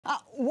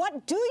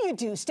what do you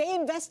do? Stay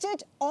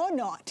invested or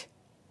not?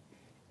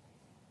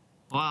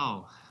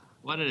 Wow.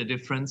 What a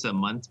difference a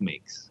month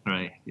makes,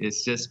 right?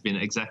 It's just been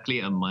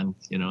exactly a month.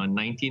 On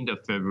 19th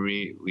of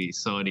February, we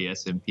saw the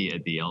S&P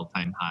at the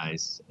all-time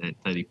highs at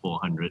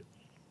 3,400.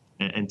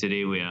 And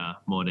today we are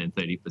more than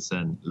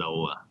 30%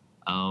 lower.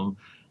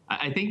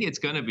 I think it's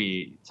going to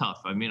be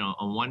tough. I mean,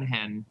 on one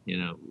hand,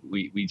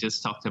 we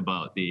just talked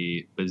about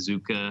the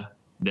bazooka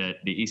that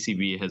the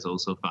ECB has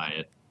also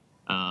fired.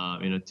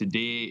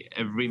 Today,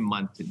 every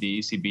month, the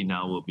ECB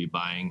now will be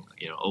buying,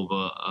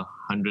 over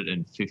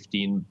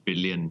 115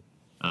 billion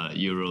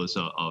euros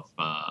of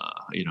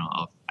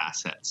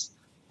assets.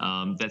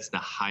 That's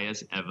the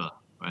highest ever,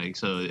 right?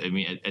 So, I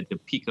mean, at the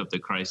peak of the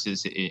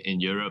crisis in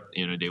Europe,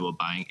 they were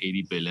buying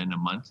 80 billion a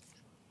month,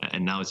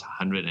 and now it's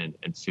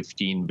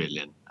 115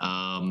 billion.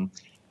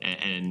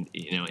 And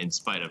in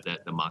spite of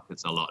that, the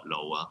market's a lot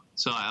lower.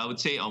 So I would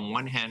say on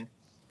one hand,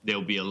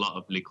 there'll be a lot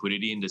of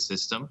liquidity in the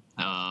system.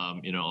 A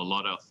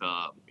lot of,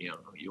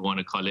 you want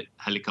to call it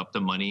helicopter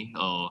money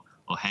or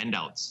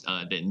handouts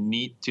that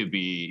need to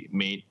be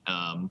made,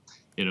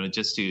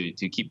 just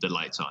to keep the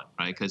lights on,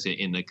 right? Because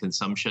in the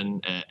consumption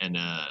and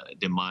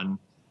demand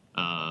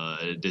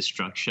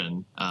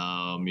destruction,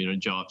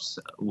 jobs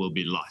will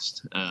be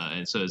lost.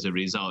 And so as a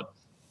result,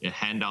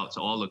 handouts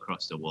all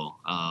across the world,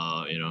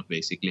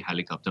 basically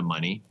helicopter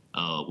money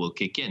will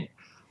kick in.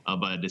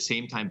 But at the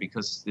same time,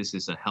 because this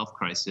is a health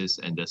crisis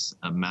and there's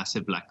a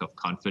massive lack of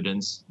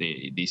confidence,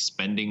 the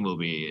spending will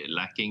be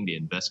lacking, the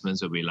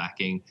investments will be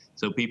lacking.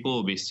 So people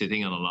will be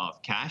sitting on a lot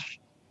of cash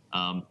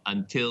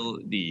until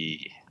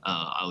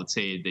I would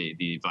say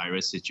the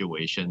virus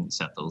situation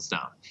settles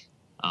down.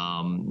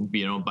 But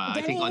Danny,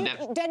 I think on that...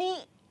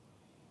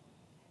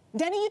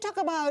 Danny, you talk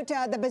about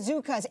the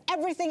bazookas,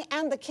 everything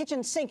and the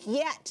kitchen sink,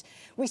 yet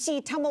we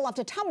see tumble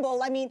after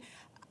tumble. I mean,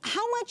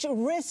 how much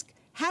risk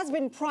has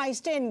been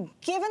priced in,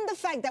 given the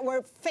fact that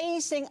we're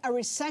facing a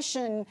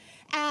recession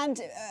and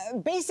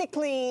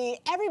basically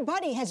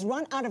everybody has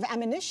run out of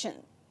ammunition?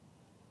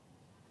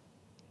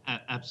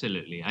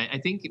 Absolutely. I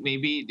think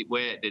maybe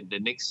where the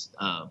next,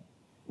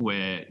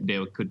 where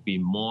there could be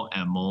more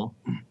ammo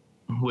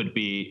would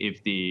be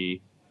if the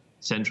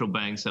central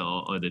banks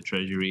or the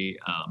Treasury,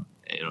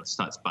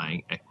 starts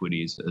buying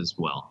equities as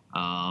well.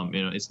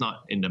 It's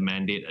not in the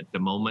mandate at the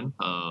moment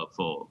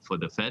for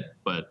the Fed,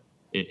 but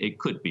it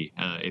could be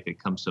if it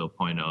comes to a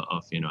point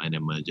of an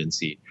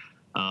emergency.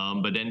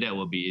 But then that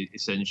will be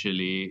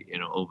essentially,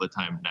 over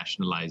time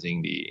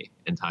nationalizing the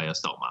entire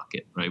stock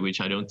market, right? Which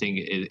I don't think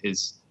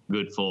is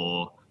good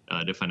for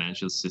the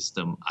financial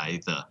system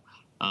either.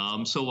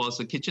 So whilst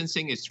the kitchen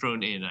sink is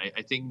thrown in,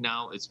 I think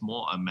now it's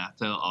more a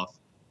matter of,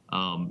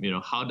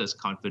 how does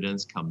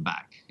confidence come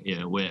back?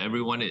 Where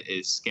everyone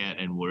is scared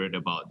and worried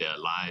about their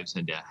lives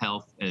and their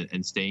health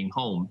and staying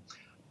home.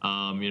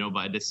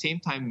 But at the same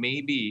time,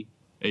 maybe,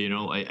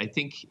 I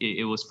think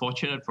it was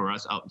fortunate for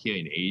us out here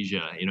in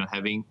Asia,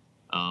 having,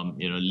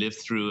 lived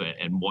through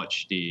and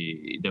watched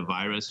the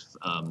virus,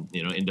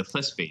 in the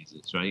first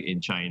phases, right, in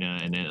China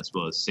and then as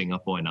well as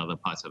Singapore and other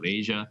parts of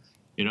Asia.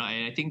 And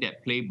I think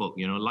that playbook,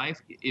 life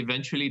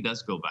eventually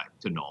does go back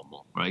to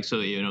normal, right?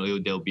 So,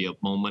 there'll be a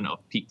moment of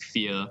peak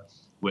fear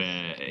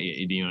where,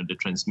 the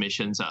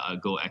transmissions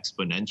go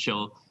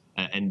exponential.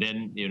 And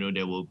then,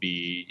 there will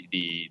be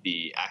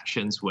the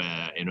actions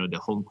where, the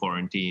home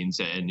quarantines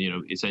and,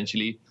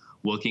 essentially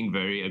working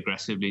very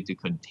aggressively to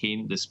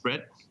contain the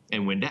spread.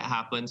 And when that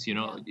happens,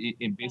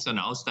 based on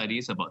our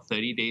studies, about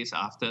 30 days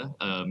after,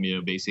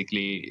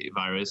 basically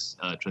virus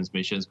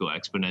transmissions go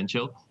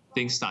exponential,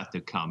 things start to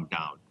calm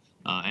down.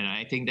 And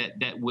I think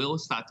that will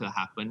start to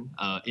happen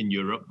in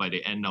Europe by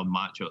the end of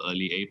March or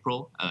early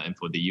April. And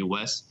for the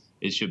US,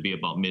 it should be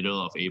about middle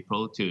of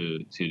April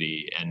to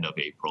the end of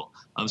April.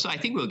 So I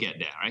think we'll get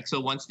there, right?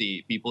 So once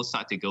the people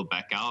start to go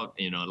back out,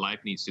 life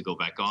needs to go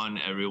back on.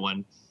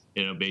 Everyone,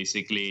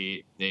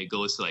 basically it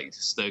goes like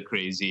stir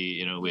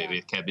crazy,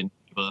 with cabin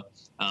fever.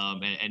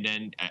 And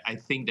then I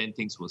think then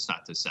things will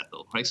start to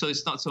settle, right? So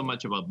it's not so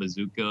much about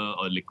bazooka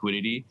or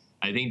liquidity.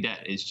 I think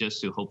that is just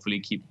to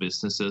hopefully keep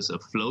businesses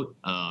afloat,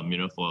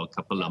 for a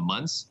couple of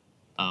months.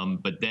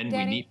 But then Danny,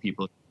 we need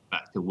people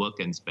back to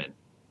work and spend.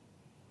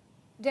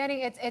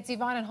 Danny, it's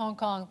Yvonne in Hong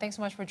Kong. Thanks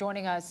so much for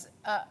joining us.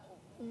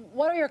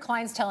 What are your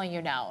clients telling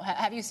you now?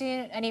 Have you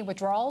seen any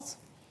withdrawals?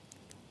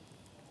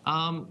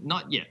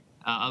 Not yet.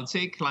 I would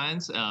say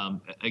clients,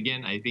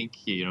 again, I think,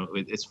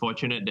 it's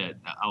fortunate that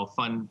our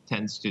fund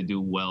tends to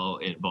do well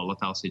in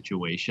volatile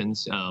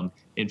situations.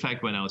 In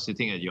fact, when I was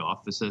sitting at your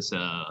offices,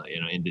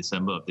 in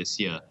December of this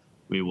year,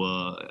 we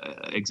were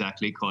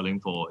exactly calling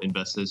for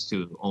investors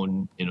to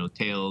own,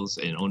 tails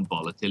and own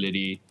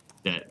volatility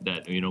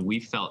that we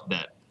felt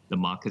that the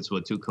markets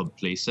were too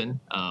complacent,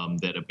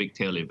 that a big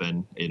tail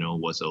event,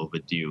 was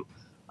overdue.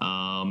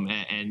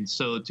 And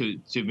so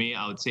to me,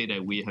 I would say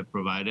that we have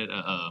provided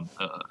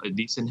a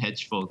decent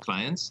hedge for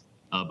clients.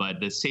 But at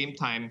the same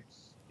time,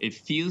 it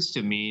feels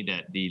to me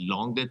that the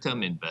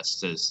longer-term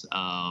investors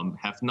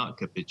have not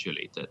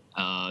capitulated.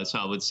 So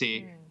I would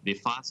say the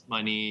fast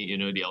money,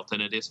 the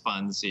alternatives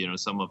funds,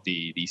 some of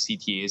the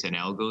CTAs and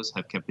algos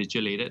have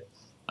capitulated,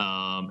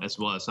 as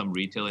well as some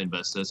retail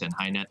investors and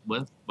high net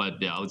worth.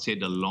 But I would say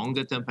the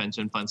longer-term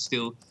pension funds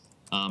still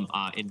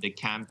are in the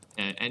camp,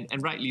 and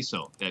rightly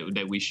so,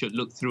 that we should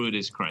look through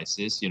this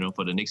crisis,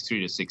 for the next 3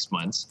 to 6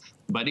 months.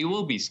 But it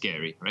will be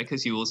scary, right?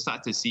 Because you will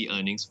start to see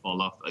earnings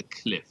fall off a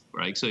cliff,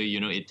 right? So,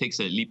 it takes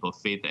a leap of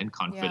faith and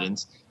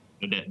confidence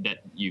that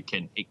you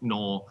can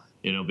ignore,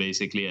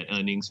 basically an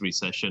earnings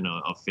recession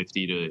of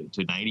 50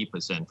 to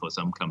 90% for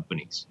some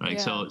companies, right?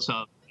 Yeah.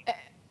 So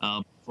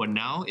for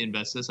now,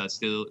 investors are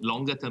still,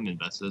 longer-term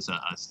investors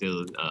are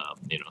still,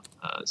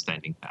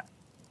 standing pat.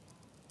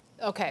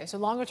 Okay, so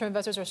longer-term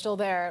investors are still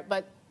there,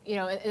 but in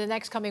the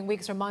next coming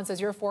weeks or months,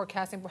 as you're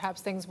forecasting, perhaps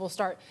things will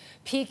start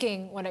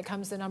peaking when it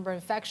comes to the number of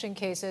infection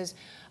cases.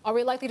 Are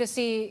we likely to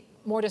see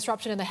more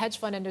disruption in the hedge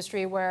fund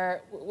industry,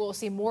 where we'll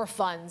see more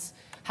funds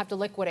have to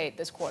liquidate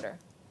this quarter?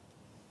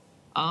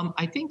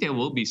 I think there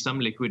will be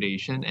some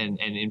liquidation, and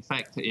in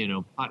fact,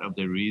 part of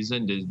the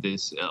reason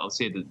this I'll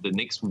say the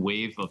next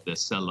wave of the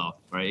sell-off,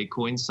 right? It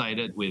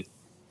coincided with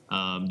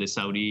the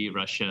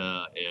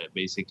Saudi-Russia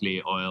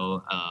basically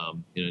oil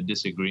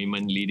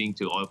disagreement, leading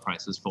to oil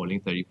prices falling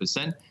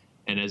 30%,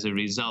 and as a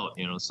result,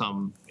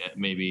 some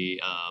maybe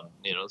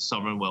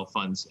sovereign wealth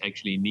funds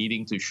actually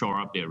needing to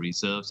shore up their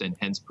reserves and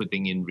hence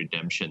putting in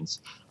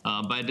redemptions.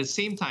 But at the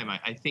same time,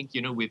 I think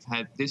we've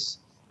had this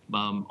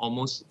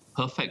almost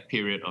perfect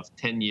period of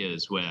 10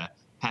 years where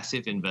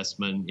passive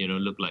investment,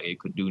 looked like it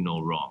could do no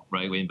wrong,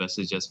 right? Where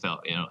investors just felt,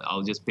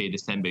 I'll just pay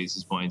this 10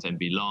 basis points and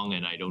be long,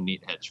 and I don't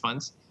need hedge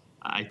funds.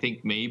 I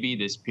think maybe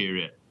this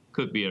period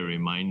could be a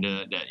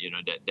reminder that,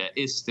 that there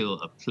is still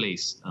a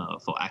place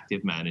for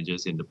active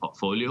managers in the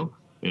portfolio,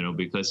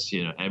 because,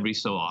 every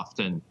so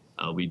often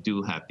we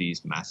do have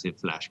these massive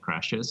flash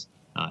crashes,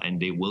 and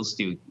they will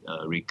still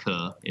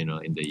recur,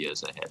 in the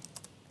years ahead.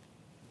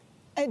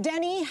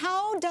 Danny,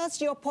 how does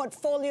your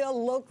portfolio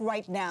look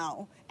right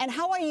now? And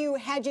how are you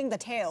hedging the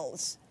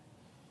tails?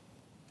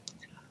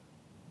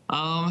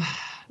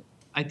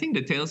 I think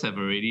the tails have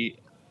already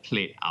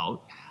played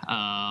out.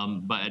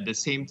 But at the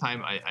same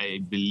time,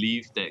 I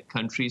believe that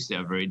countries that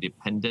are very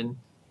dependent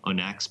on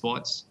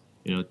exports,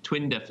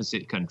 twin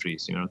deficit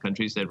countries,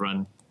 countries that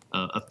run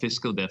a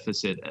fiscal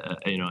deficit,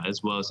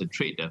 as well as a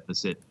trade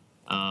deficit,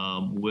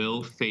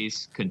 will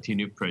face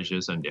continued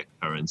pressures on their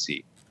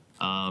currency.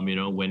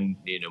 When,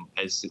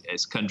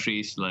 as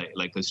countries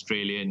like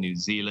Australia, New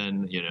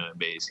Zealand,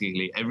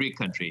 basically every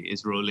country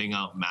is rolling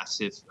out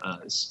massive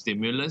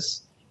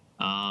stimulus.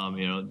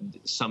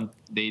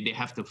 They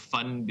have to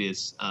fund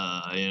this.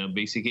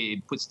 Basically,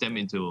 it puts them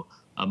into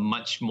a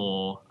much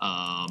more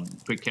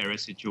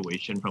precarious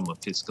situation from a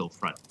fiscal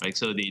front, right?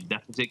 So the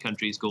deficit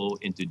countries go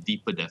into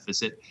deeper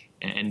deficit,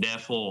 and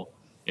therefore,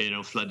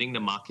 flooding the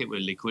market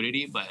with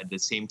liquidity, but at the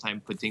same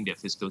time putting their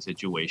fiscal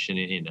situation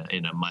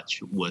in a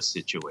much worse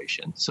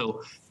situation.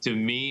 So to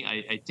me,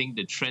 I think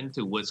the trend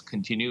towards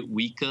continued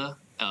weaker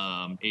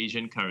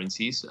Asian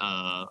currencies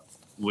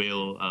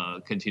will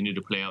continue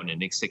to play out in the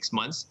next 6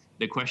 months.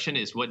 The question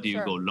is, what do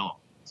you go long?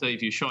 So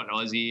if you short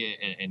Aussie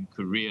and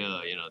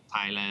Korea,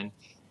 Thailand,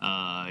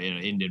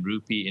 Indian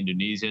rupee,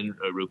 Indonesian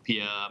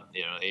rupiah,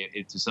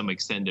 to some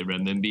extent the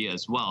renminbi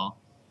as well.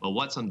 But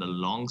what's on the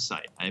long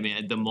side? I mean,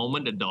 at the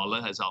moment, the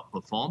dollar has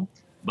outperformed,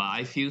 but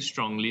I feel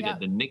strongly that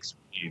the next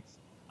wave,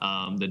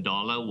 the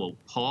dollar will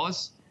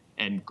pause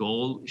and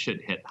gold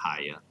should head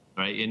higher,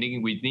 right?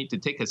 And we need to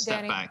take a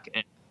step back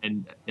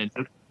and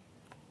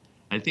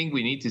I think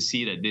we need to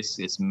see that this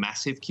is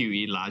massive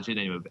QE, larger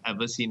than we've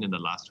ever seen in the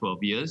last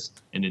 12 years.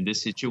 And in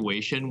this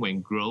situation,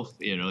 when growth,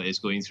 is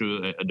going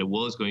through, the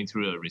world is going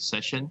through a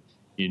recession,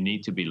 you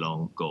need to be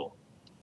long gold.